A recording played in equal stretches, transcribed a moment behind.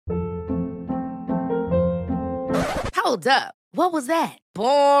Hold up. What was that?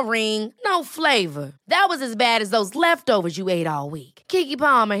 Boring. No flavor. That was as bad as those leftovers you ate all week. Keke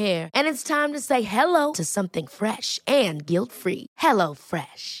Palmer here, and it's time to say hello to something fresh and guilt-free. Hello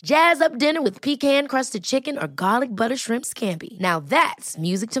Fresh. Jazz up dinner with pecan-crusted chicken or garlic butter shrimp scampi. Now that's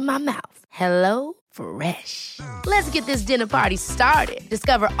music to my mouth. Hello Fresh. Let's get this dinner party started.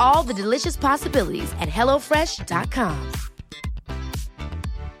 Discover all the delicious possibilities at hellofresh.com.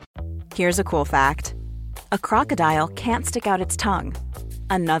 Here's a cool fact. A crocodile can't stick out its tongue.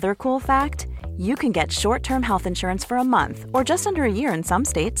 Another cool fact, you can get short-term health insurance for a month or just under a year in some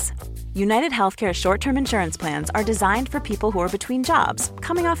states. United Healthcare short-term insurance plans are designed for people who are between jobs,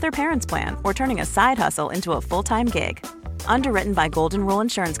 coming off their parents' plan, or turning a side hustle into a full-time gig. Underwritten by Golden Rule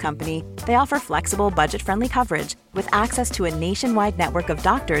Insurance Company, they offer flexible, budget-friendly coverage with access to a nationwide network of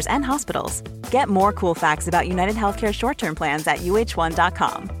doctors and hospitals. Get more cool facts about United Healthcare short-term plans at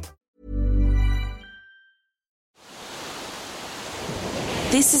uh1.com.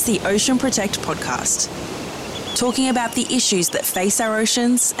 This is the Ocean Protect podcast, talking about the issues that face our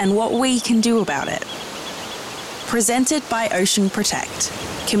oceans and what we can do about it. Presented by Ocean Protect,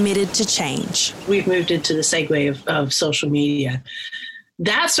 committed to change. We've moved into the segue of social media.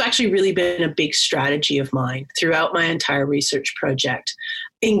 That's actually really been a big strategy of mine throughout my entire research project.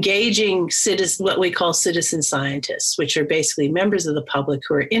 Engaging what we call citizen scientists, which are basically members of the public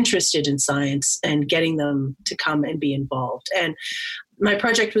who are interested in science, and getting them to come and be involved. And my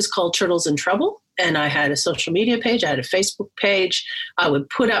project was called Turtles in Trouble, and I had a social media page. I had a Facebook page. I would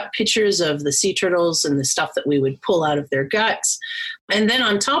put up pictures of the sea turtles and the stuff that we would pull out of their guts. And then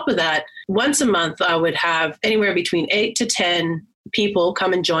on top of that, once a month, I would have anywhere between 8 to 10 people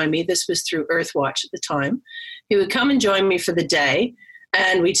come and join me. This was through Earthwatch at the time. Who would come and join me for the day.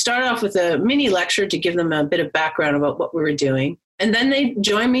 And we'd start off with a mini lecture to give them a bit of background about what we were doing. And then they'd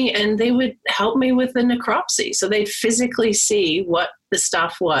join me and they would help me with the necropsy. So they'd physically see what the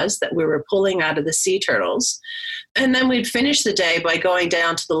stuff was that we were pulling out of the sea turtles. And then we'd finish the day by going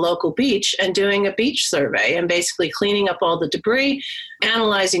down to the local beach and doing a beach survey and basically cleaning up all the debris,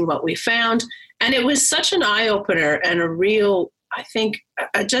 analyzing what we found. And it was such an eye-opener and a real, I think,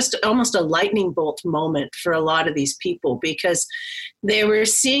 just almost a lightning bolt moment for a lot of these people, because they were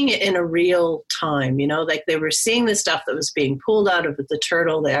seeing it in a real time, like they were seeing the stuff that was being pulled out of the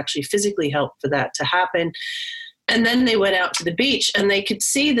turtle. They actually physically helped for that to happen. And then they went out to the beach and they could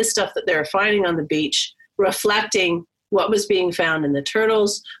see the stuff that they were finding on the beach reflecting what was being found in the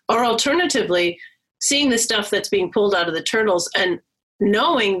turtles, or alternatively, seeing the stuff that's being pulled out of the turtles and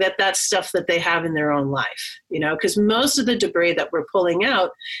knowing that that's stuff that they have in their own life, because most of the debris that we're pulling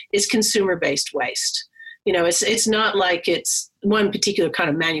out is consumer-based waste. It's not like it's one particular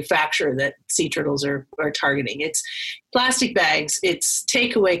kind of manufacturer that sea turtles are targeting. It's plastic bags, it's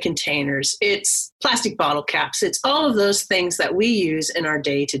takeaway containers, it's plastic bottle caps. It's all of those things that we use in our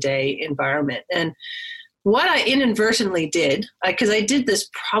day-to-day environment. And what I inadvertently did, because I did this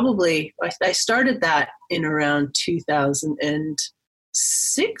I started that in around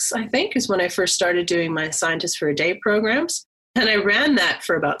 2006, I think, is when I first started doing my Scientists for a Day programs. And I ran that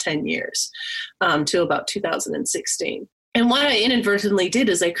for about 10 years, till about 2016. And what I inadvertently did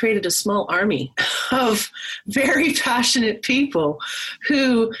is I created a small army of very passionate people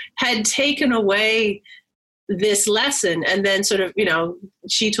who had taken away this lesson and then sort of,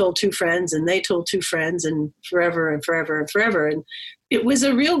 she told two friends and they told two friends and forever and forever and forever. And it was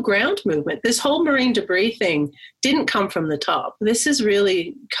a real ground movement. This whole marine debris thing didn't come from the top. This has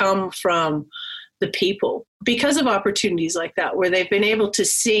really come from the people because of opportunities like that, where they've been able to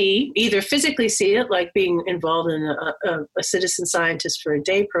see, either physically see it, like being involved in a Citizen Scientist for a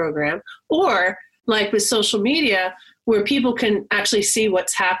Day program, or like with social media, where people can actually see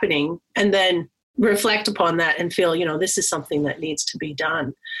what's happening and then reflect upon that and feel, this is something that needs to be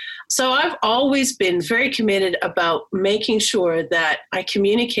done. So I've always been very committed about making sure that I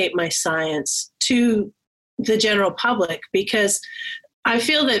communicate my science to the general public, because I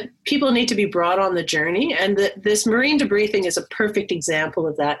feel that people need to be brought on the journey, and that this marine debris thing is a perfect example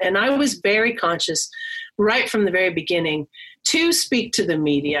of that. And I was very conscious right from the very beginning to speak to the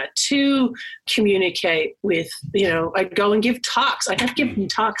media, to communicate with, I'd go and give talks. I'd have given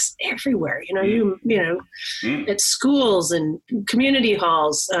talks everywhere, at schools and community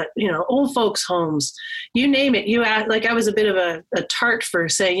halls, old folks' homes, you name it. You asked, like I was a bit of a tart for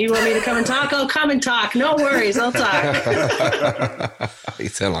saying, you want me to come and talk? I'll come and talk. No worries, I'll talk. You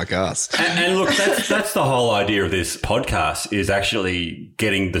sound like us. And look, that's the whole idea of this podcast, is actually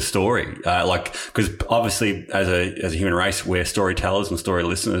getting the story. Because obviously as a human race, we're storytellers and story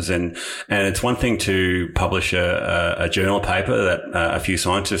listeners. And it's one thing to publish a journal paper that a few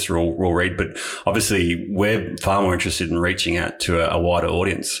scientists will read, but obviously we're far more interested in reaching out to a wider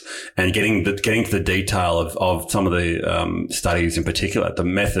audience and getting to the detail of some of the studies in particular, the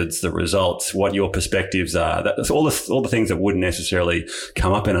methods, the results, what your perspectives are. That's all the things that wouldn't necessarily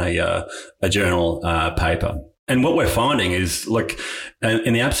come up in a journal paper. And what we're finding is, look,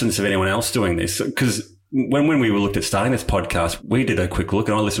 in the absence of anyone else doing this, because when we looked at starting this podcast, we did a quick look,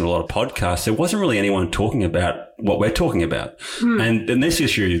 and I listened to a lot of podcasts. There wasn't really anyone talking about what we're talking about. And this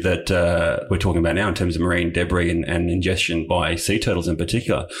issue that we're talking about now in terms of marine debris and ingestion by sea turtles in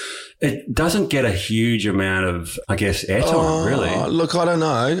particular, it doesn't get a huge amount of, I guess, airtime, really. Look, I don't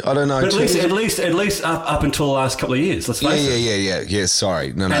know. But at least up until the last couple of years, let's face it. Yeah.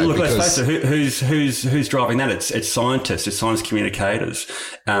 Sorry. No. And look, let's face it, who's driving that? It's scientists, it's science communicators,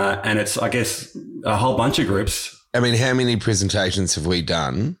 and it's, I guess, a whole bunch of groups. I mean, how many presentations have we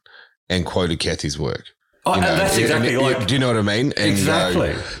done and quoted Kathy's work? Oh, that's exactly like. Do you know what I mean? And exactly.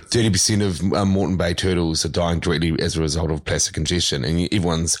 30% of Moreton Bay turtles are dying directly as a result of plastic ingestion, and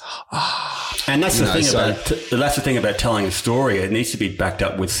everyone's. And that's the thing about telling a story. It needs to be backed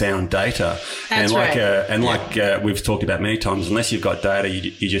up with sound data. That's like we've talked about many times, unless you've got data,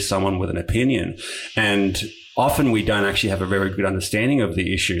 you're just someone with an opinion. And often we don't actually have a very good understanding of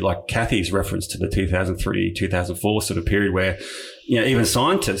the issue. Like Kathy's reference to the 2003, 2004 sort of period where, even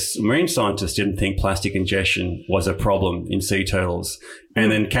marine scientists didn't think plastic ingestion was a problem in sea turtles.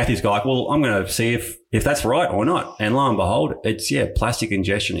 And then Kathy's like, well, I'm going to see if that's right or not. And lo and behold, plastic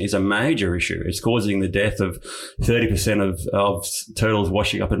ingestion is a major issue. It's causing the death of 30% of turtles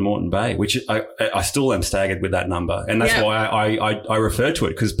washing up in Moreton Bay, which I still am staggered with that number. And that's why I refer to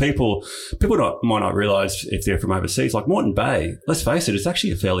it, because people might not realize if they're from overseas, like Moreton Bay, let's face it, it's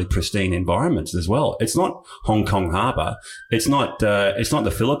actually a fairly pristine environment as well. It's not Hong Kong Harbour. It's not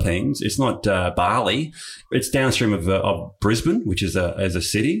the Philippines. It's not Bali. It's downstream of Brisbane, which is a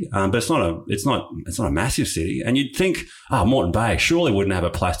city, but it's not a massive city. And you'd think, Moreton Bay surely wouldn't have a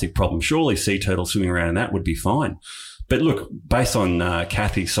plastic problem. Surely sea turtles swimming around in that would be fine. But look, based on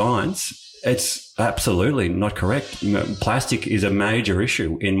Kathy's science, it's absolutely not correct. Plastic is a major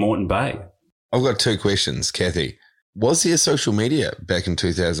issue in Moreton Bay. I've got two questions, Kathy. Was there social media back in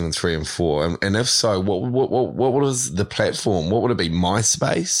 2003 and 4? And if so, what was the platform? What would it be?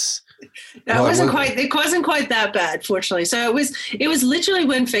 MySpace? It wasn't quite that bad, fortunately. So it was literally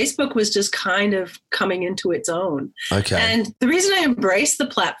when Facebook was just kind of coming into its own. Okay. And the reason I embraced the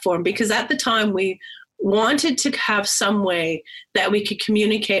platform, because at the time we wanted to have some way that we could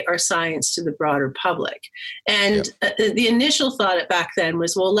communicate our science to the broader public. And the initial thought back then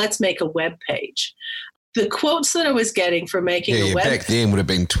was, well, let's make a web page. The quotes that I was getting for making a web back then would have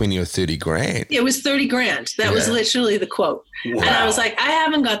been 20 or 30 grand. It was 30 grand. That was literally the quote. Wow. And I was like, I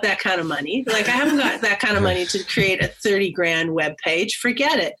haven't got that kind of money. Like, I haven't got that kind of money to create a 30 grand web page.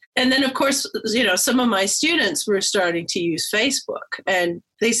 Forget it. And then, of course, some of my students were starting to use Facebook, and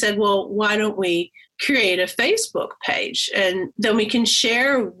they said, well, why don't we create a Facebook page? And then we can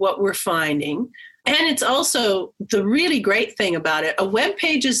share what we're finding. And it's also the really great thing about it. A web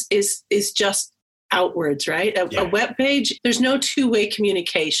page is just outwards, right? A web page, there's no two-way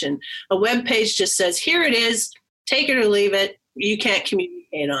communication. A web page just says, here it is, take it or leave it. You can't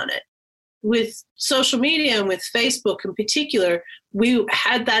communicate on it. With social media and with Facebook in particular, we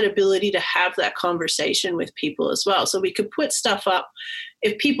had that ability to have that conversation with people as well. So we could put stuff up.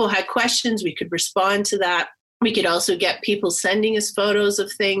 If people had questions, we could respond to that. We could also get people sending us photos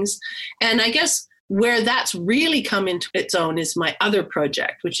of things. And I guess where that's really come into its own is my other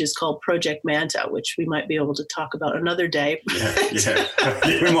project, which is called Project Manta, which we might be able to talk about another day. Yeah,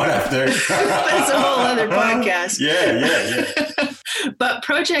 we might have to. That's a whole other podcast. Yeah. But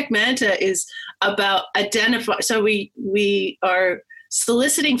Project Manta is about identifying. So we are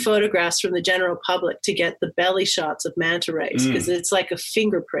soliciting photographs from the general public to get the belly shots of manta rays, because it's like a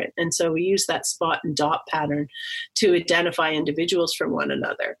fingerprint. And so we use that spot and dot pattern to identify individuals from one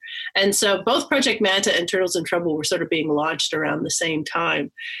another. And so both Project Manta and Turtles in Trouble were sort of being launched around the same time.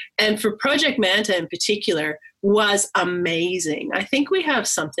 And for Project Manta in particular was amazing. I think we have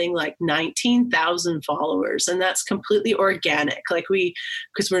something like 19,000 followers, and that's completely organic.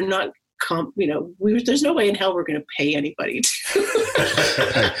 Because we're not there's no way in hell we're going to pay anybody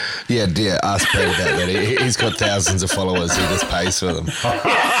to. Yeah, dear, ask Brad about that. He's got thousands of followers. He just pays for them.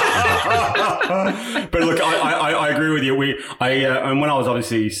 But look, I agree with you. And when I was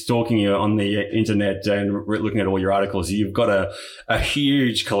obviously stalking you on the internet and looking at all your articles, you've got a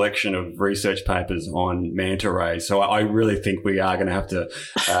huge collection of research papers on manta rays. So I really think we are going to have to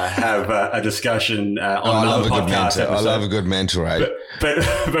have a discussion on another podcast episode. I love a good manta ray. But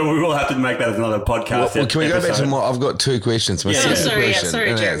we will have to make that as another podcast. Well, can we go back to I've got two questions. My second question.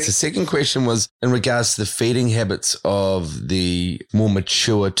 Sorry, Jeremy. The second question was in regards to the feeding habits of the more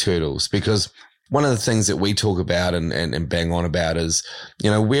mature turtles, because one of the things that we talk about and bang on about is,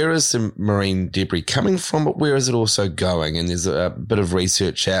 where is the marine debris coming from, but where is it also going? And there's a bit of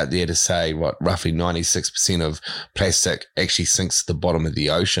research out there to say roughly 96% of plastic actually sinks to the bottom of the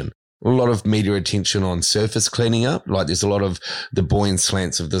ocean. A lot of media attention on surface cleaning up. Like there's a lot of the Boy and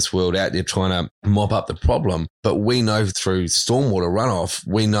Slants of this world out there trying to mop up the problem. But we know through stormwater runoff,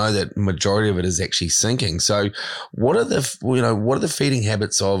 we know that majority of it is actually sinking. So what are the feeding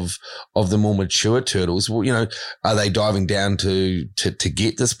habits of the more mature turtles? Well, are they diving down to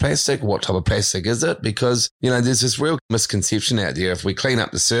get this plastic? What type of plastic is it? Because, there's this real misconception out there. If we clean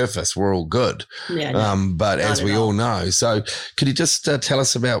up the surface, we're all good. Yeah, but as we all know, so could you just tell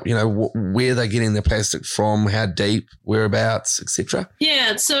us about, where they're getting the plastic from, how deep, whereabouts, etc.?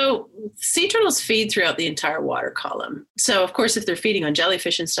 Yeah, so sea turtles feed throughout the entire water column. So, of course, if they're feeding on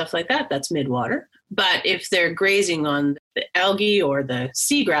jellyfish and stuff like that, that's midwater. But if they're grazing on the algae or the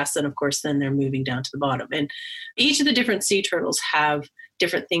seagrass, then, of course, then they're moving down to the bottom. And each of the different sea turtles have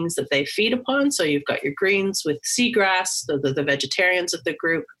different things that they feed upon. So you've got your greens with seagrass, the vegetarians of the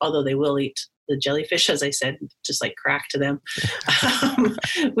group, although they will eat the jellyfish, as I said, just like crack to them.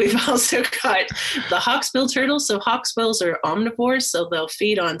 We've also got the hawksbill turtles. So hawksbills are omnivores, so they'll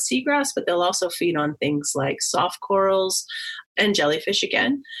feed on seagrass, but they'll also feed on things like soft corals and jellyfish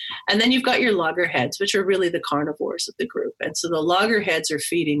again. And then you've got your loggerheads, which are really the carnivores of the group. And so the loggerheads are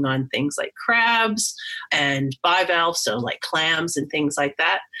feeding on things like crabs and bivalves, so like clams and things like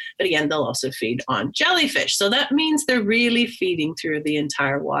that. But again, they'll also feed on jellyfish. So that means they're really feeding through the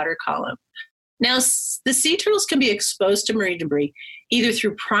entire water column. Now, the sea turtles can be exposed to marine debris either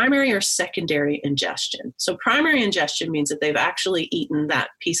through primary or secondary ingestion. So primary ingestion means that they've actually eaten that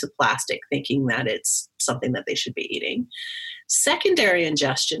piece of plastic thinking that it's something that they should be eating. Secondary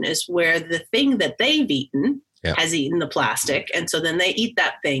ingestion is where the thing that they've eaten has eaten the plastic. And so then they eat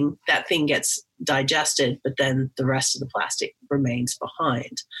that thing gets digested, but then the rest of the plastic remains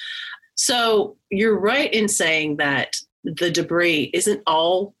behind. So you're right in saying that the debris isn't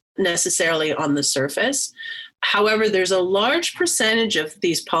all necessarily on the surface. However, there's a large percentage of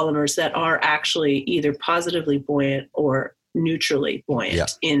these polymers that are actually either positively buoyant or neutrally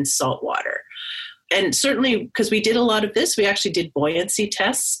buoyant in salt water. And certainly, because we did a lot of this, we actually did buoyancy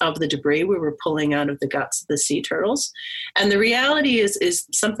tests of the debris we were pulling out of the guts of the sea turtles. And the reality is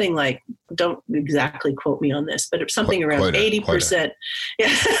something like, don't exactly quote me on this, but something around 80%.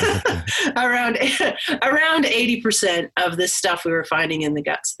 around 80% of this stuff we were finding in the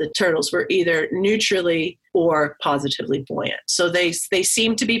guts of the turtles were either neutrally or positively buoyant. So they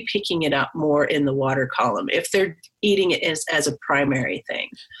seem to be picking it up more in the water column if they're eating it as a primary thing.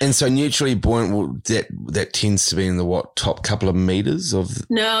 And so neutrally buoyant, that tends to be in the top couple of meters of?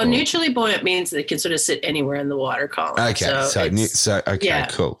 No, neutrally buoyant means they can sort of sit anywhere in the water column. Okay,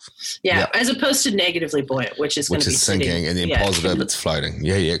 cool. Yeah, as opposed to negatively buoyant, which is going to be sinking, sitting, and then positive, it's floating.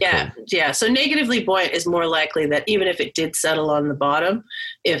 Cool. Yeah. So negatively buoyant is more likely that even if it did settle on the bottom,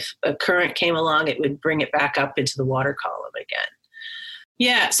 if a current came along, it would bring it back up into the water column again.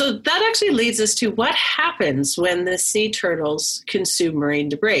 Yeah, so that actually leads us to what happens when the sea turtles consume marine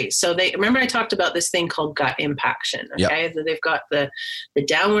debris. So remember I talked about this thing called gut impaction, okay? Yep. They've got the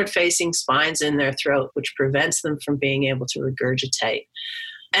downward facing spines in their throat, which prevents them from being able to regurgitate.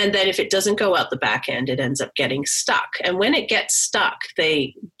 And then if it doesn't go out the back end, it ends up getting stuck. And when it gets stuck,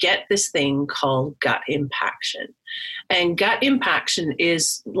 they get this thing called gut impaction. And gut impaction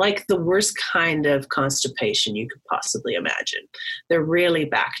is like the worst kind of constipation you could possibly imagine. They're really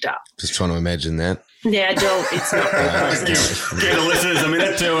backed up. Just trying to imagine that. Yeah, it's not very pleasant. Give the listeners a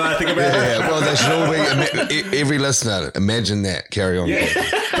minute to think about that. Yeah, well, they should all be, every listener, imagine that. Carry on. Yeah.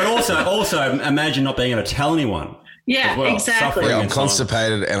 But also imagine not being able to tell anyone. Yeah, well. exactly. Yeah, I'm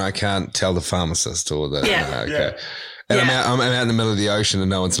constipated and I can't tell the pharmacist or the. Yeah. Okay. And I'm out in the middle of the ocean and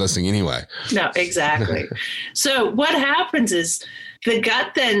no one's listening anyway. No, exactly. So what happens is the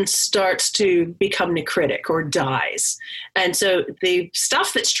gut then starts to become necritic or dies. And so the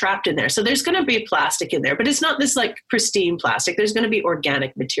stuff that's trapped in there, so there's going to be plastic in there, but it's not this like pristine plastic. There's going to be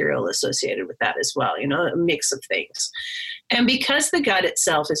organic material associated with that as well, a mix of things. And because the gut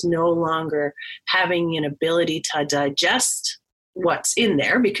itself is no longer having an ability to digest what's in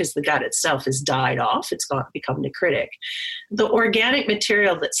there, because the gut itself has died off, it's become necritic, the organic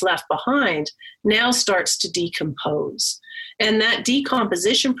material that's left behind now starts to decompose. And that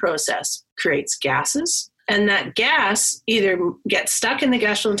decomposition process creates gases. And that gas either gets stuck in the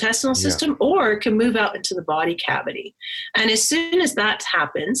gastrointestinal system or can move out into the body cavity. And as soon as that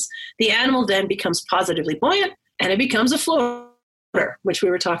happens, the animal then becomes positively buoyant and it becomes a floater, which we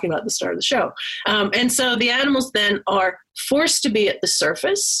were talking about at the start of the show. And so the animals then are forced to be at the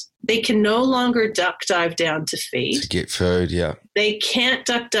surface. They can no longer duck dive down to feed. To get food, yeah. They can't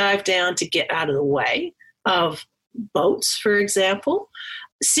duck dive down to get out of the way of boats, for example.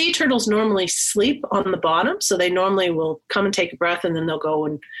 Sea turtles normally sleep on the bottom, so they normally will come and take a breath, and then they'll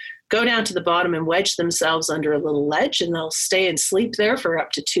go down to the bottom and wedge themselves under a little ledge, and they'll stay and sleep there for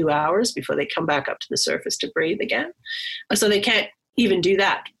up to 2 hours before they come back up to the surface to breathe again. So they can't even do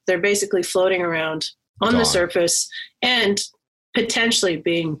that. They're basically floating around on the surface and potentially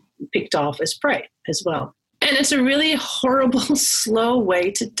being picked off as prey as well. And it's a really horrible, slow way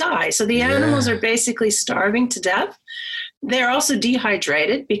to die. So the animals are basically starving to death. They're also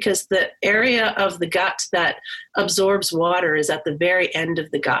dehydrated because the area of the gut that absorbs water is at the very end of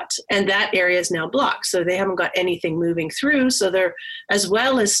the gut. And that area is now blocked. So they haven't got anything moving through. So they're, as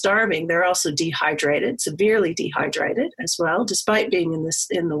well as starving, they're also dehydrated, severely dehydrated as well, despite being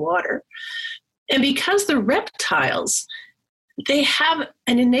in the water. And because the reptiles, they have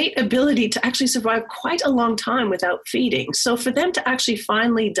an innate ability to actually survive quite a long time without feeding. So for them to actually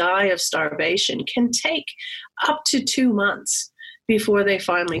finally die of starvation can take up to 2 months before they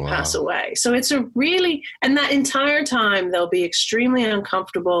finally pass away. So it's and that entire time they'll be extremely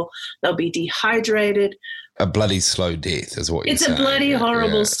uncomfortable. They'll be dehydrated. A bloody slow death is what you're saying. It's a bloody,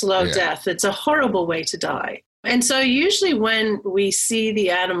 horrible, slow death. It's a horrible way to die. And so usually when we see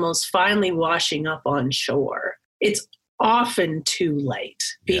the animals finally washing up on shore, it's often too late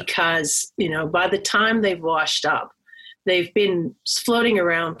because, by the time they've washed up, they've been floating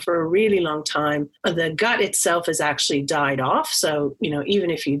around for a really long time. The gut itself has actually died off. So,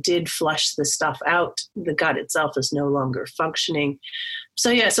 even if you did flush the stuff out, the gut itself is no longer functioning.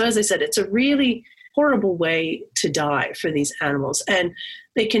 So as I said, it's a really horrible way to die for these animals. And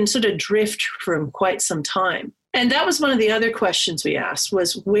they can sort of drift from quite some time. And that was one of the other questions we asked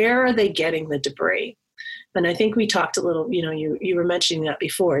was, where are they getting the debris? And I think we talked a little, you were mentioning that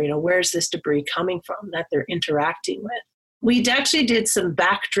before, where's this debris coming from that they're interacting with? We actually did some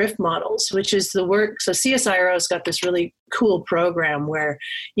back drift models, which is the work. So CSIRO's got this really cool program where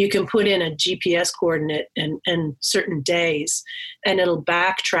you can put in a GPS coordinate and certain days, and it'll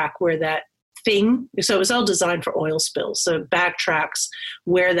backtrack where that thing. So it was all designed for oil spills. So it backtracks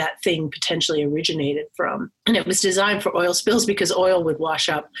where that thing potentially originated from. And it was designed for oil spills because oil would wash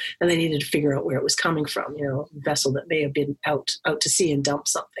up and they needed to figure out where it was coming from, a vessel that may have been out to sea and dumped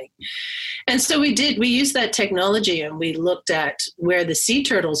something. And so we used that technology and we looked at where the sea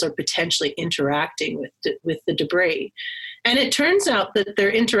turtles are potentially interacting with the debris. And it turns out that they're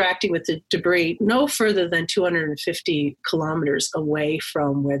interacting with the debris no further than 250 kilometers away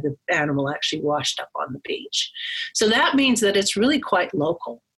from where the animal actually washed up on the beach. So that means that it's really quite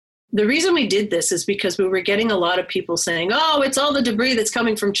local. The reason we did this is because we were getting a lot of people saying, oh, it's all the debris that's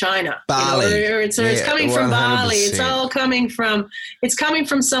coming from China. Bali. It's coming 100%. From Bali. It's all coming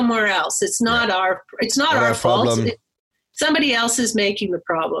from somewhere else. It's not our fault. Somebody else is making the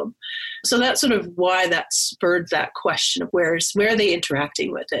problem. So that's sort of why that spurred that question of where are they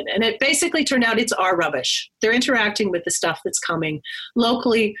interacting with it? And it basically turned out it's our rubbish. They're interacting with the stuff that's coming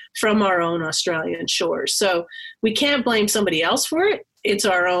locally from our own Australian shores. So we can't blame somebody else for it. It's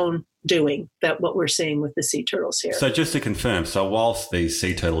our own doing, that what we're seeing with the sea turtles here. So just to confirm, whilst these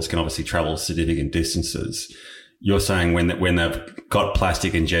sea turtles can obviously travel significant distances, you're saying when they've got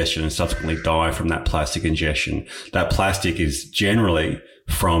plastic ingestion and subsequently die from that plastic ingestion, that plastic is generally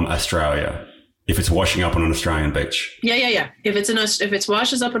from Australia if it's washing up on an Australian beach. Yeah. If it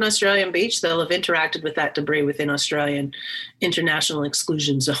washes up on an Australian beach, they'll have interacted with that debris within Australian international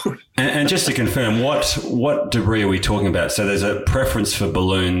exclusion zone. And just to confirm, what debris are we talking about? So there's a preference for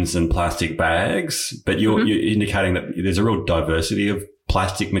balloons and plastic bags, but you're indicating that there's a real diversity of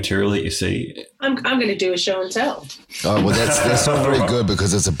plastic material that you see? I'm going to do a show and tell. Oh, well, that's not very good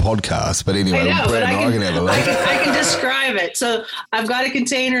because it's a podcast. But anyway, I know, Brett and I can have a look. I can describe it. So I've got a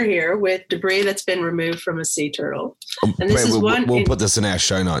container here with debris that's been removed from a sea turtle. And this Brett, is we'll put this in our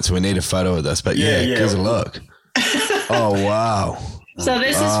show notes. We need a photo of this. But here's a look. Oh, wow. So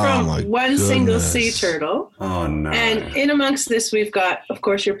this is from one single sea turtle. Oh, no. And in amongst this, we've got, of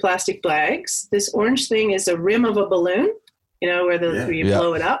course, your plastic bags. This orange thing is a rim of a balloon, where you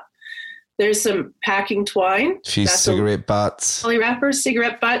blow it up. There's some packing twine. Cigarette butts. Poly wrappers,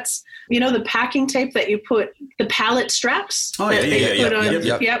 cigarette butts. The packing tape that you put, the pallet straps on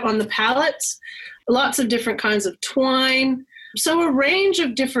the pallets. Lots of different kinds of twine. So a range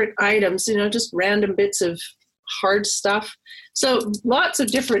of different items, just random bits of hard stuff. So lots of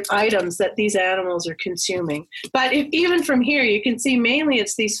different items that these animals are consuming. But even from here, you can see mainly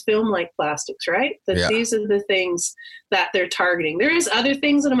it's these film-like plastics, right? These are the things that they're targeting. There is other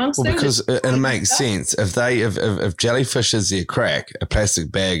things in amongst them. Because it makes sense. If jellyfish is their crack, a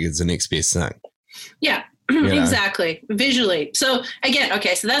plastic bag is the next best thing. Yeah. Exactly. Visually. So again,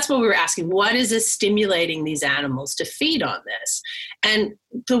 so that's what we were asking. What is this stimulating these animals to feed on this? And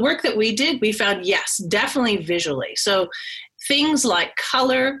the work that we did, we found, yes, definitely visually. So things like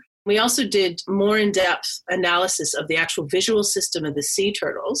color. We also did more in-depth analysis of the actual visual system of the sea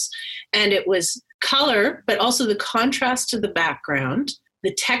turtles. And it was color, but also the contrast to the background,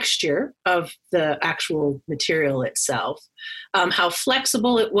 the texture of the actual material itself, how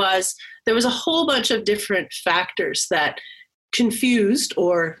flexible it was. There was a whole bunch of different factors that confused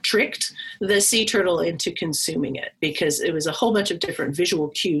or tricked the sea turtle into consuming it, because it was a whole bunch of different visual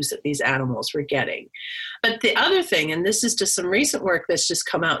cues that these animals were getting. But the other thing, and this is just some recent work that's just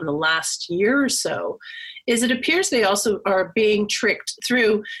come out in the last year or so, is it appears they also are being tricked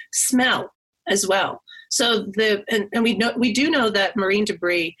through smell as well. So we do know that marine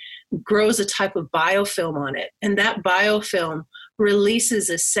debris grows a type of biofilm on it, and that biofilm releases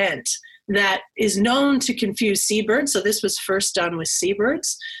a scent that is known to confuse seabirds. So this was first done with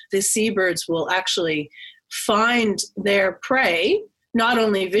seabirds. The seabirds will actually find their prey, not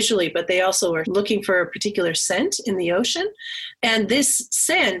only visually, but they also are looking for a particular scent in the ocean. And this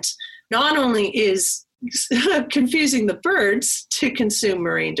scent not only is confusing the birds to consume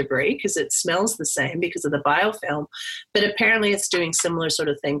marine debris because it smells the same because of the biofilm, but apparently it's doing similar sort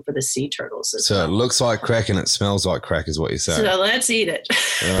of thing for the sea turtles as well. So it looks like crack and it smells like crack is what you're saying. So let's eat it.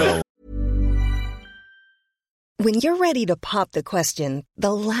 Oh. When you're ready to pop the question,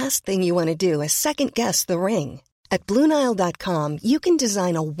 the last thing you want to do is second-guess the ring. At BlueNile.com, you can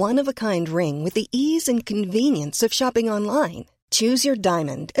design a one-of-a-kind ring with the ease and convenience of shopping online. Choose your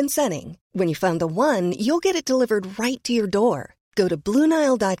diamond and setting. When you find the one, you'll get it delivered right to your door. Go to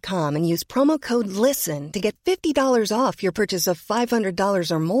BlueNile.com and use promo code LISTEN to get $50 off your purchase of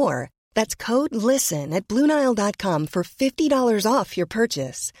 $500 or more. That's code LISTEN at BlueNile.com for $50 off your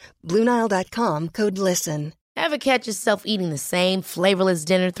purchase. BlueNile.com, code LISTEN. Ever catch yourself eating the same flavorless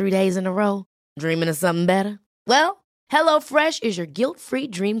dinner 3 days in a row? Dreaming of something better? Well, HelloFresh is your guilt-free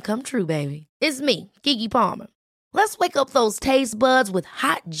dream come true, baby. It's me, Keke Palmer. Let's wake up those taste buds with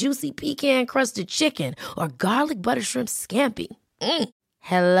hot, juicy pecan-crusted chicken or garlic butter shrimp scampi.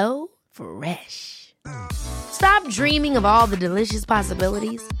 Hello Fresh. Stop dreaming of all the delicious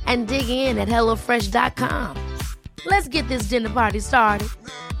possibilities and dig in at HelloFresh.com. Let's get this dinner party started.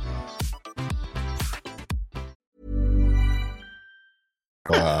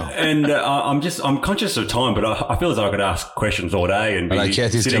 Wow. And I'm conscious of time, but I feel as though I could ask questions all day. And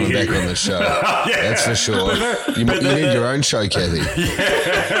Kathy's coming back on the show. Yeah. That's for sure. You need your own show, Kathy.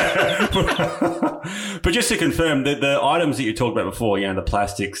 Yeah. But just to confirm, the items that you talked about before, the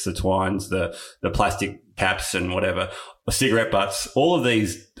plastics, the twines, the plastic caps and whatever, the cigarette butts, all of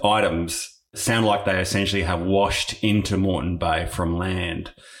these items sound like they essentially have washed into Moreton Bay from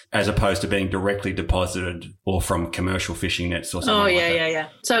land, as opposed to being directly deposited or from commercial fishing nets or something Yeah.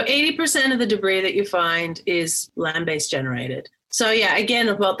 So 80% of the debris that you find is land-based generated. So again,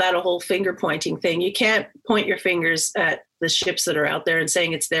 about that whole finger pointing thing, you can't point your fingers at the ships that are out there and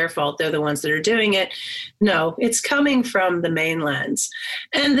saying it's their fault. They're the ones that are doing it. No, it's coming from the mainlands.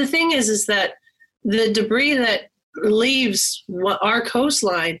 And the thing is that the debris that leaves our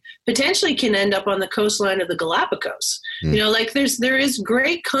coastline potentially can end up on the coastline of the Galapagos. There is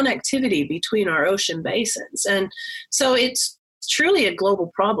great connectivity between our ocean basins, and so it's truly a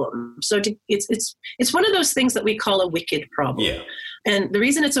global problem. So it's one of those things that we call a wicked problem. Yeah. And the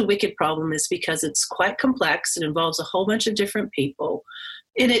reason it's a wicked problem is because it's quite complex. It involves a whole bunch of different people,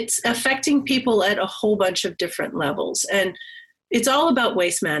 and it's affecting people at a whole bunch of different levels. And it's all about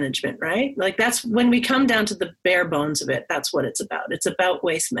waste management, right? Like that's when we come down to the bare bones of it, that's what it's about. It's about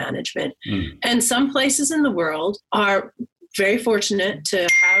waste management. And some places in the world are very fortunate to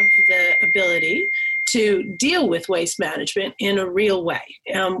have the ability to deal with waste management in a real way.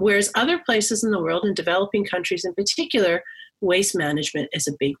 Whereas other places in the world, in developing countries in particular, waste management is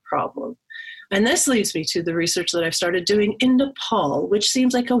a big problem. And this leads me to the research that I've started doing in Nepal, which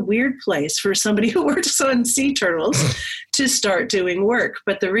seems like a weird place for somebody who works on sea turtles to start doing work.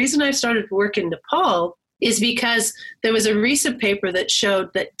 But the reason I started work in Nepal is because there was a recent paper that showed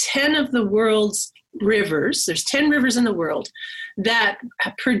that 10 of the world's rivers, there's 10 rivers in the world that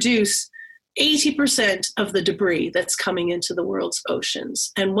produce 80% of the debris that's coming into the world's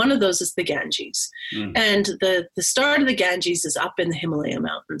oceans. And one of those is the Ganges. And the start of the Ganges is up in the Himalaya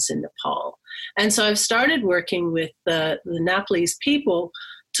Mountains in Nepal. And so I've started working with the Nepalese people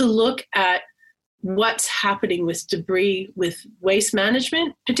to look at what's happening with debris, with waste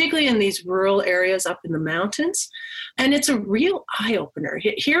management, particularly in these rural areas up in the mountains. And it's a real eye-opener.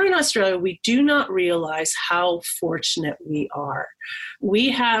 Here in Australia, we do not realize how fortunate we are. We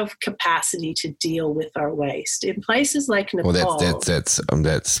have capacity to deal with our waste. In places like Nepal... Well,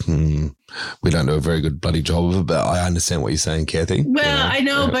 we don't do a very good bloody job of it, but I understand what you're saying, Kathy. Well, I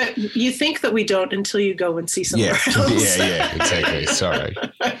know, but you think that we don't until you go and see somewhere else. Yeah, exactly. Sorry.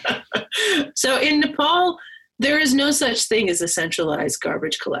 So in Nepal, there is no such thing as a centralized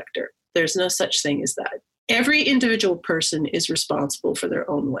garbage collector. There's no such thing as that. Every individual person is responsible for their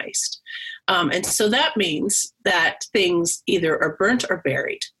own waste. And so that means that things either are burnt or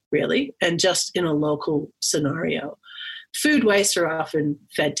buried, really, and just in a local scenario. Food waste are often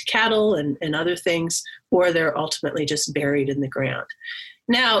fed to cattle and other things, or they're ultimately just buried in the ground.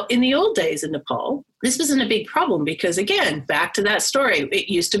 Now, in the old days in Nepal, this wasn't a big problem because, again, back to that story, it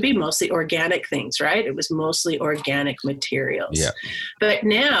used to be mostly organic things, right? It was mostly organic materials. Yeah. But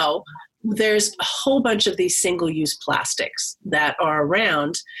now there's a whole bunch of these single-use plastics that are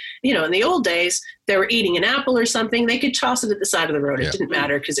around. You know, in the old days, they were eating an apple or something. They could toss it at the side of the road. It didn't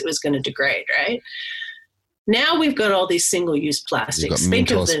matter because it was going to degrade, right? Now we've got all these single-use plastics. You've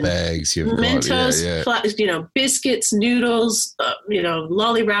got Mentos bags. You've Mentos, biscuits, noodles,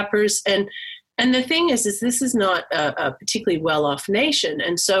 lolly wrappers. And the thing is this is not a particularly well-off nation.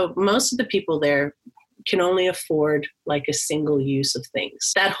 And so most of the people there can only afford like a single use of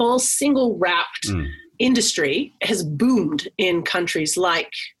things. That whole single wrapped industry has boomed in countries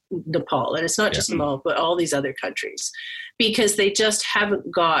like Nepal. And it's not just Nepal, but all these other countries, because they just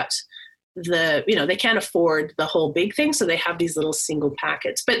haven't got they can't afford the whole big thing. So they have these little single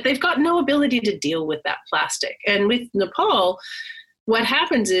packets, but they've got no ability to deal with that plastic. And with Nepal, what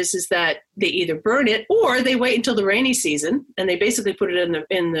happens is that they either burn it or they wait until the rainy season and they basically put it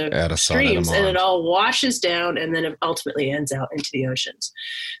in the streams and it all washes down and then it ultimately ends out into the oceans.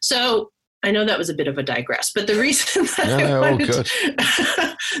 So I know that was a bit of a digress, but the reason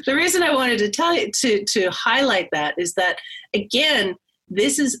the reason I wanted to tell you to highlight that is that, again,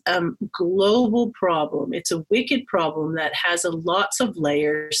 this is a global problem. It's a wicked problem that has lots of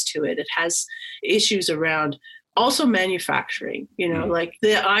layers to it. It has issues around also manufacturing, like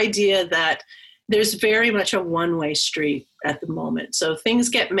the idea that there's very much a one-way street at the moment. So things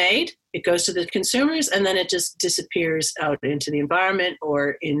get made, it goes to the consumers, and then it just disappears out into the environment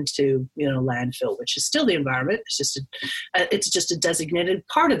or into, landfill, which is still the environment. It's just a designated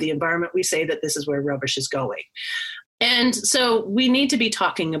part of the environment. We say that this is where rubbish is going. And so we need to be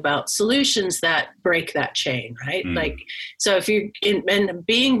talking about solutions that break that chain, right? So if you're and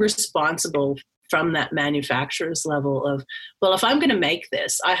being responsible from that manufacturer's level of, well, if I'm going to make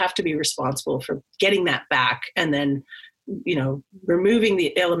this, I have to be responsible for getting that back and then, removing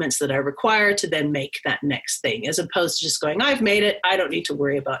the elements that I require to then make that next thing, as opposed to just going, I've made it, I don't need to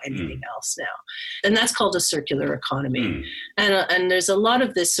worry about anything else now. And that's called a circular economy. And there's a lot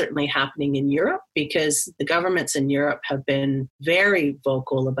of this certainly happening in Europe, because the governments in Europe have been very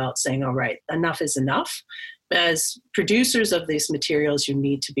vocal about saying, all right, enough is enough. As producers of these materials, you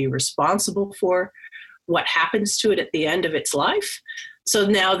need to be responsible for what happens to it at the end of its life. So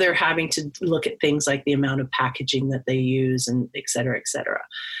now they're having to look at things like the amount of packaging that they use and et cetera, et cetera.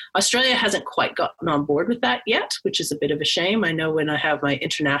 Australia hasn't quite gotten on board with that yet, which is a bit of a shame. I know when I have my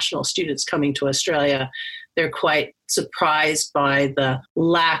international students coming to Australia, they're quite surprised by the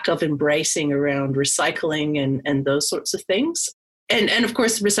lack of embracing around recycling and those sorts of things. And of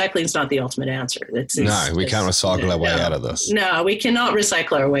course, recycling is not the ultimate answer. We can't recycle our way out of this. No, we cannot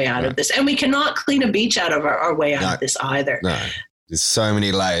recycle our way out of this. And we cannot clean a beach out of our way out of this either. No, there's so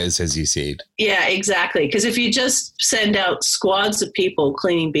many layers, as you said. Yeah, exactly. Because if you just send out squads of people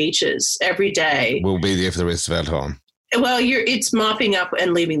cleaning beaches every day. We'll be there for the rest of our time. Well, it's mopping up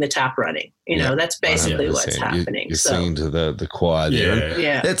and leaving the tap running. That's basically 100%. What's happening. You're singing to the choir there.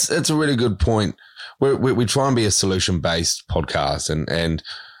 Yeah. It's a really good point. We try and be a solution-based podcast and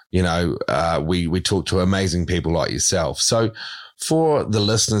we talk to amazing people like yourself. So for the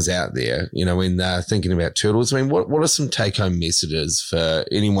listeners out there, when they're thinking about turtles, I mean, what are some take-home messages for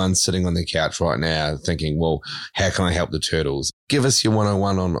anyone sitting on their couch right now thinking, well, how can I help the turtles? Give us your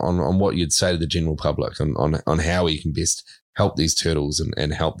 101 on what you'd say to the general public on how we can best help these turtles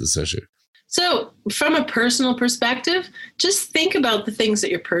and help this issue. So from a personal perspective, just think about the things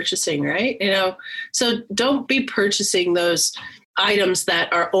that you're purchasing, right? So don't be purchasing those items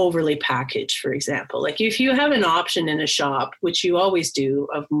that are overly packaged, for example. Like if you have an option in a shop, which you always do,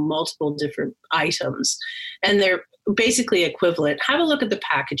 of multiple different items, and they're basically equivalent, have a look at the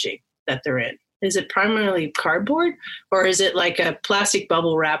packaging that they're in. Is it primarily cardboard, or is it like a plastic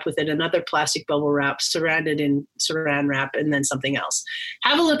bubble wrap within another plastic bubble wrap surrounded in saran wrap and then something else?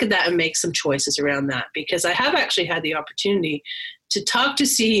 Have a look at that and make some choices around that, because I have actually had the opportunity to talk to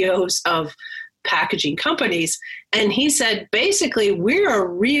CEOs of packaging companies, and he said, basically, we are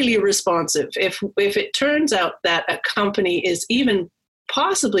really responsive. If it turns out that a company is even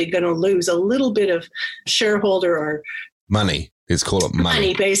possibly going to lose a little bit of shareholder or money. Let's call it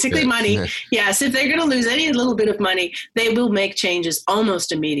money. Basically money. Yeah. Yes, if they're going to lose any little bit of money, they will make changes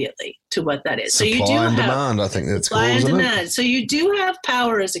almost immediately to what that is. Supply so you do and have demand, I think that's supply called, and isn't demand. it? So you do have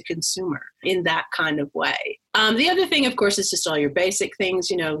power as a consumer in that kind of way. The other thing, of course, is just all your basic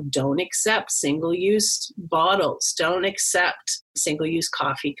things. Don't accept single-use bottles. Don't accept single-use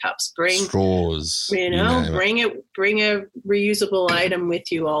coffee cups. Bring straws. Bring a reusable item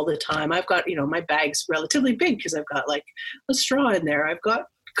with you all the time. I've got, my bag's relatively big because I've got like a straw in there. I've got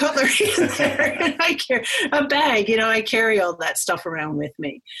cutlery in there, and I carry a bag. I carry all that stuff around with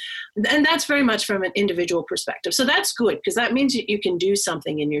me, and that's very much from an individual perspective. So that's good, because that means you can do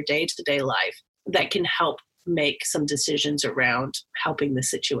something in your day-to-day life that can help make some decisions around helping the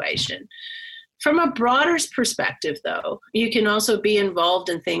situation. From a broader perspective, though, you can also be involved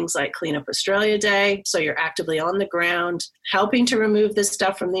in things like Clean Up Australia Day. So you're actively on the ground, helping to remove this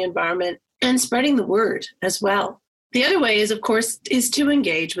stuff from the environment and spreading the word as well. The other way is, of course, is to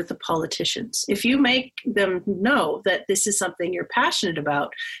engage with the politicians. If you make them know that this is something you're passionate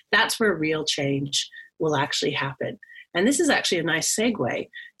about, that's where real change will actually happen. And this is actually a nice segue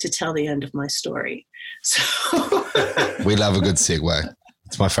to tell the end of my story. So we love a good segue.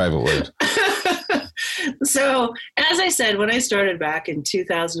 It's my favorite word. So, as I said, when I started back in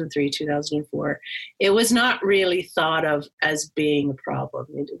 2003, 2004, it was not really thought of as being a problem.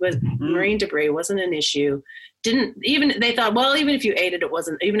 It was marine debris wasn't an issue. They thought, well, even if you ate it,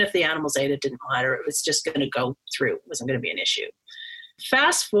 even if the animals ate it, didn't matter. It was just going to go through. It wasn't going to be an issue.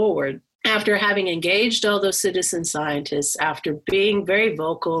 Fast forward, after having engaged all those citizen scientists, after being very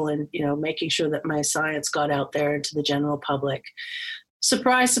vocal and, making sure that my science got out there to the general public,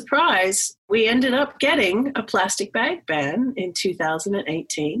 surprise, surprise, we ended up getting a plastic bag ban in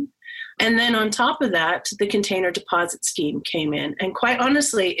 2018. And then on top of that, the container deposit scheme came in. And quite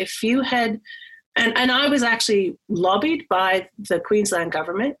honestly, if you had, and I was actually lobbied by the Queensland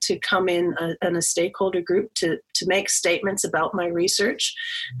government to come in a stakeholder group to make statements about my research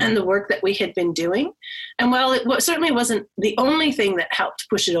and the work that we had been doing. And while it certainly wasn't the only thing that helped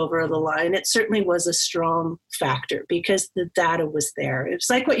push it over the line, it certainly was a strong factor because the data was there. It's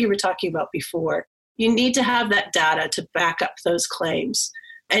like what you were talking about before. You need to have that data to back up those claims.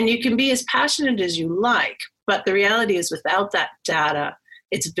 And you can be as passionate as you like, but the reality is without that data,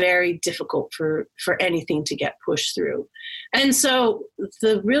 it's very difficult for anything to get pushed through. And so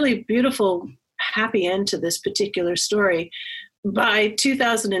the really beautiful, happy end to this particular story, by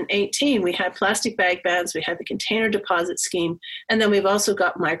 2018, we had plastic bag bans, we had the container deposit scheme, and then we've also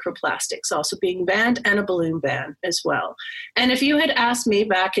got microplastics also being banned and a balloon ban as well. And if you had asked me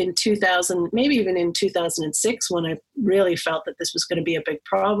back in 2000, maybe even in 2006, when I really felt that this was going to be a big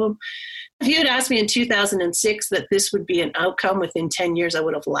problem, if you had asked me in 2006 that this would be an outcome within 10 years, I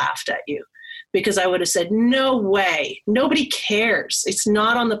would have laughed at you. Because I would have said, no way, nobody cares. It's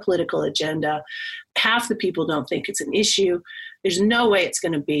not on the political agenda. Half the people don't think it's an issue. There's no way it's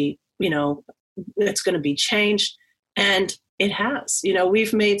going to be, it's going to be changed. And it has.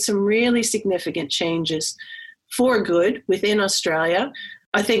 We've made some really significant changes for good within Australia.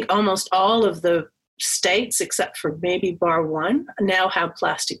 I think almost all of the states, except for maybe bar one, now have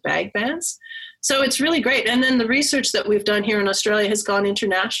plastic bag bans. So it's really great. And then the research that we've done here in Australia has gone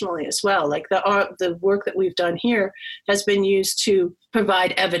internationally as well. Like the work that we've done here has been used to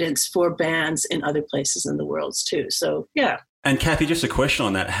provide evidence for bans in other places in the world too. So yeah, And Kathy, just a question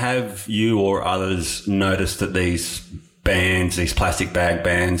on that. Have you or others noticed that these bans, these plastic bag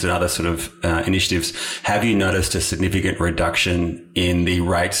bans and other sort of initiatives, have you noticed a significant reduction in the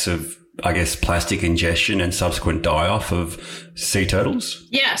rates of, I guess, plastic ingestion and subsequent die-off of sea turtles?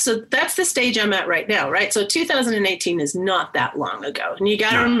 Yeah, so that's the stage I'm at right now, right? So 2018 is not that long ago. And you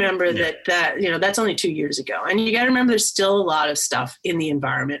got to remember that that's only 2 years ago. And you got to remember there's still a lot of stuff in the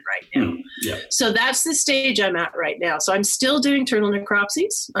environment right now. So that's the stage I'm at right now. So I'm still doing turtle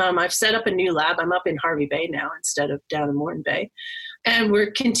necropsies. I've set up a new lab. I'm up in Hervey Bay now instead of down in Moreton Bay. And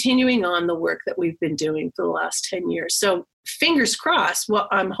we're continuing on the work that we've been doing for the last 10 years. So fingers crossed, what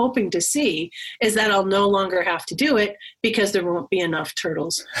I'm hoping to see is that I'll no longer have to do it because there won't be enough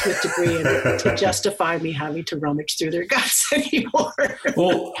turtles with debris in it to justify me having to rummage through their guts anymore.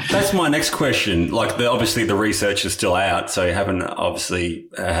 Well, that's my next question. Like, obviously the research is still out, so you haven't obviously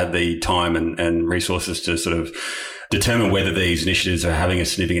had the time and resources to sort of determine whether these initiatives are having a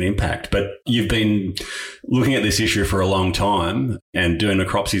significant impact. But you've been looking at this issue for a long time and doing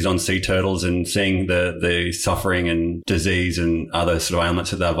necropsies on sea turtles and seeing the suffering and disease and other sort of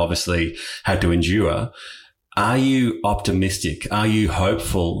ailments that they've obviously had to endure. Are you optimistic? Are you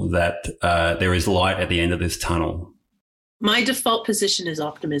hopeful that there is light at the end of this tunnel? My default position is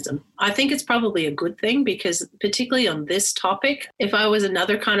optimism. I think it's probably a good thing because particularly on this topic, if I was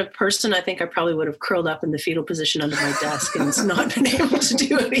another kind of person, I think I probably would have curled up in the fetal position under my desk and not been able to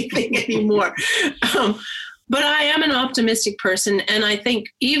do anything anymore. But I am an optimistic person. And I think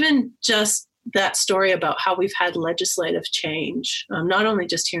even just that story about how we've had legislative change, not only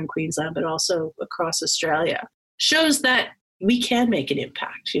just here in Queensland, but also across Australia, shows that we can make an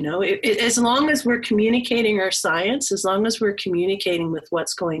impact. As long as we're communicating our science, as long as we're communicating with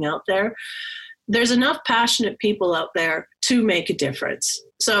what's going out there, there's enough passionate people out there to make a difference.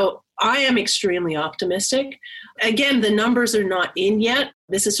 So I am extremely optimistic. Again, the numbers are not in yet.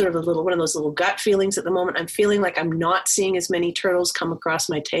 This is sort of one of those little gut feelings at the moment. I'm feeling like I'm not seeing as many turtles come across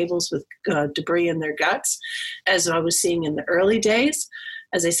my tables with debris in their guts as I was seeing in the early days.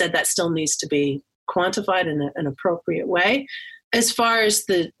 As I said, that still needs to be quantified in an appropriate way. As far as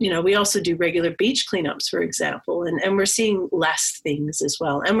we also do regular beach cleanups, for example, and we're seeing less things as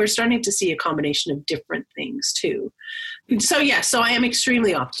well. And we're starting to see a combination of different things too. So I am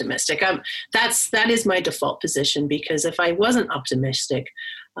extremely optimistic. That is my default position, because if I wasn't optimistic,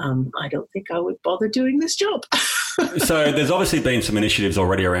 I don't think I would bother doing this job. So there's obviously been some initiatives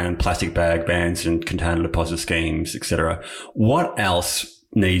already around plastic bag bans and container deposit schemes, etc. What else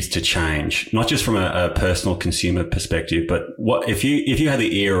needs to change, not just from a personal consumer perspective, but what if you had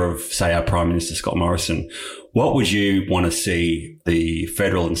the ear of, say, our Prime Minister Scott Morrison, what would you want to see the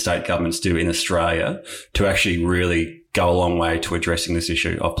federal and state governments do in Australia to actually really go a long way to addressing this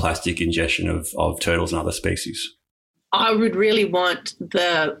issue of plastic ingestion of turtles and other species? I would really want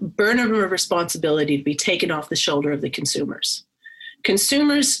the burden of responsibility to be taken off the shoulder of the consumers.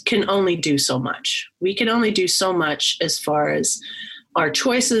 Consumers can only do so much. We can only do so much as far as our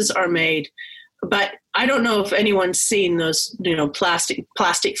choices are made. But I don't know if anyone's seen those,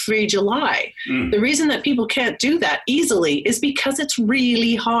 plastic-free July. The reason that people can't do that easily is because it's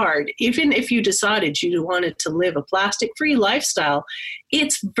really hard. Even if you decided you wanted to live a plastic-free lifestyle,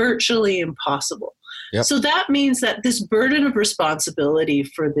 it's virtually impossible. Yep. So that means that this burden of responsibility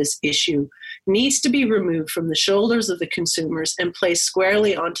for this issue needs to be removed from the shoulders of the consumers and placed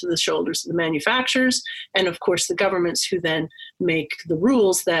squarely onto the shoulders of the manufacturers and, of course, the governments who then make the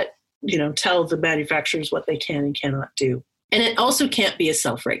rules that, tell the manufacturers what they can and cannot do. And it also can't be a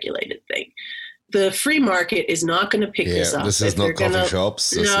self-regulated thing. The free market is not going to pick this up. This is not coffee shops.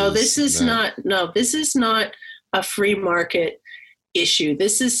 This is not a free market issue.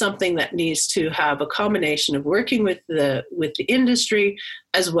 This is something that needs to have a combination of working with the industry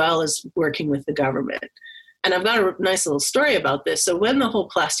as well as working with the government. And I've got a nice little story about this. So when the whole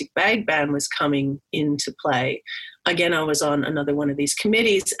plastic bag ban was coming into play, again, I was on another one of these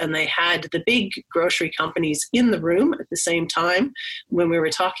committees, and they had the big grocery companies in the room at the same time when we were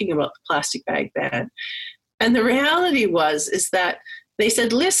talking about the plastic bag ban. And the reality is that they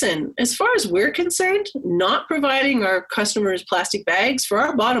said, listen, as far as we're concerned, not providing our customers plastic bags for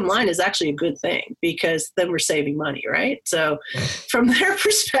our bottom line is actually a good thing, because then we're saving money, right? So from their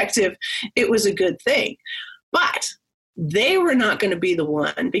perspective, it was a good thing. But they were not going to be the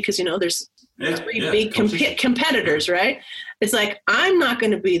one, because, there's big competitors, right? It's like, I'm not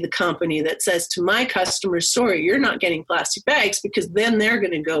going to be the company that says to my customers, sorry, you're not getting plastic bags, because then they're going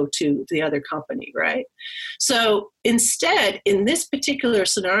to go to the other company, right? So instead, in this particular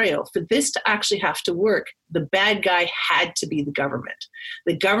scenario, for this to actually have to work, the bad guy had to be the government.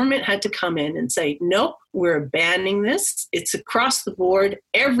 The government had to come in and say, nope, we're banning this. It's across the board.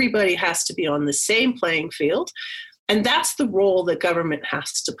 Everybody has to be on the same playing field. And that's the role that government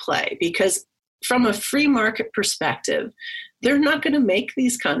has to play, because from a free market perspective, they're not going to make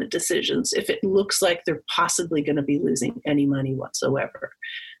these kind of decisions if it looks like they're possibly going to be losing any money whatsoever.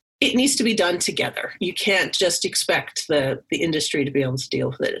 It needs to be done together. You can't just expect the industry to be able to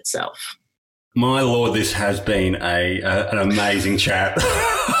deal with it itself. My Lord, this has been an amazing chat.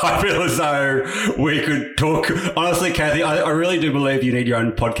 I feel as though we could talk. Honestly, Kathy, I really do believe you need your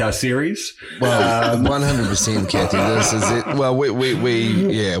own podcast series. Well, 100%, Kathy. This is it. Well,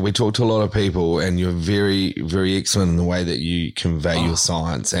 we talk to a lot of people, and you're very, very excellent in the way that you convey your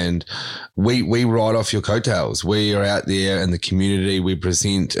science. And we ride off your coattails. We are out there in the community. We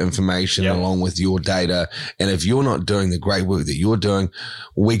present information along with your data. And if you're not doing the great work that you're doing,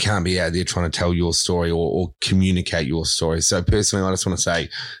 we can't be out there trying to tell your story or communicate your story. So personally, I just want to say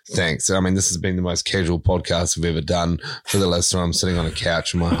thanks. I mean, this has been the most casual podcast I've ever done. For the listener, I'm sitting on a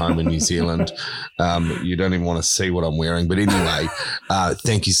couch in my home in New Zealand. You don't even want to see what I'm wearing. But anyway,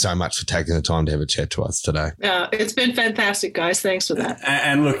 thank you so much for taking the time to have a chat to us today. It's been fantastic, guys. Thanks for that.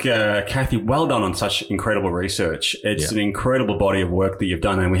 And look, Kathy, well done on such incredible research. It's an incredible body of work that you've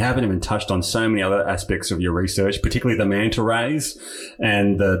done. And we haven't even touched on so many other aspects of your research, particularly the manta rays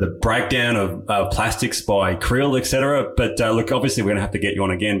and the breakdown of plastics by krill, etc. But look, obviously we're going to have to get you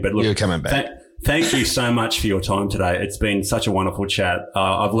on again. But look, you're coming back. Thank you so much for your time today. It's been such a wonderful chat.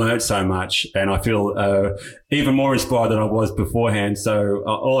 I've learned so much, and I feel even more inspired than I was beforehand. So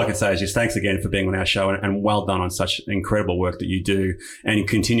all I can say is just thanks again for being on our show, and well done on such incredible work that you do and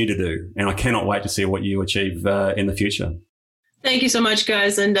continue to do. And I cannot wait to see what you achieve in the future. Thank you so much,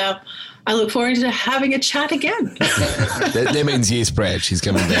 guys. And I look forward to having a chat again. that means yes, Brad. She's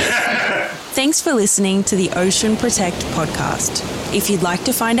coming back. Thanks for listening to the Ocean Protect podcast. If you'd like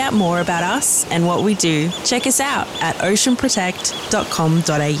to find out more about us and what we do, check us out at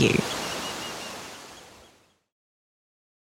oceanprotect.com.au.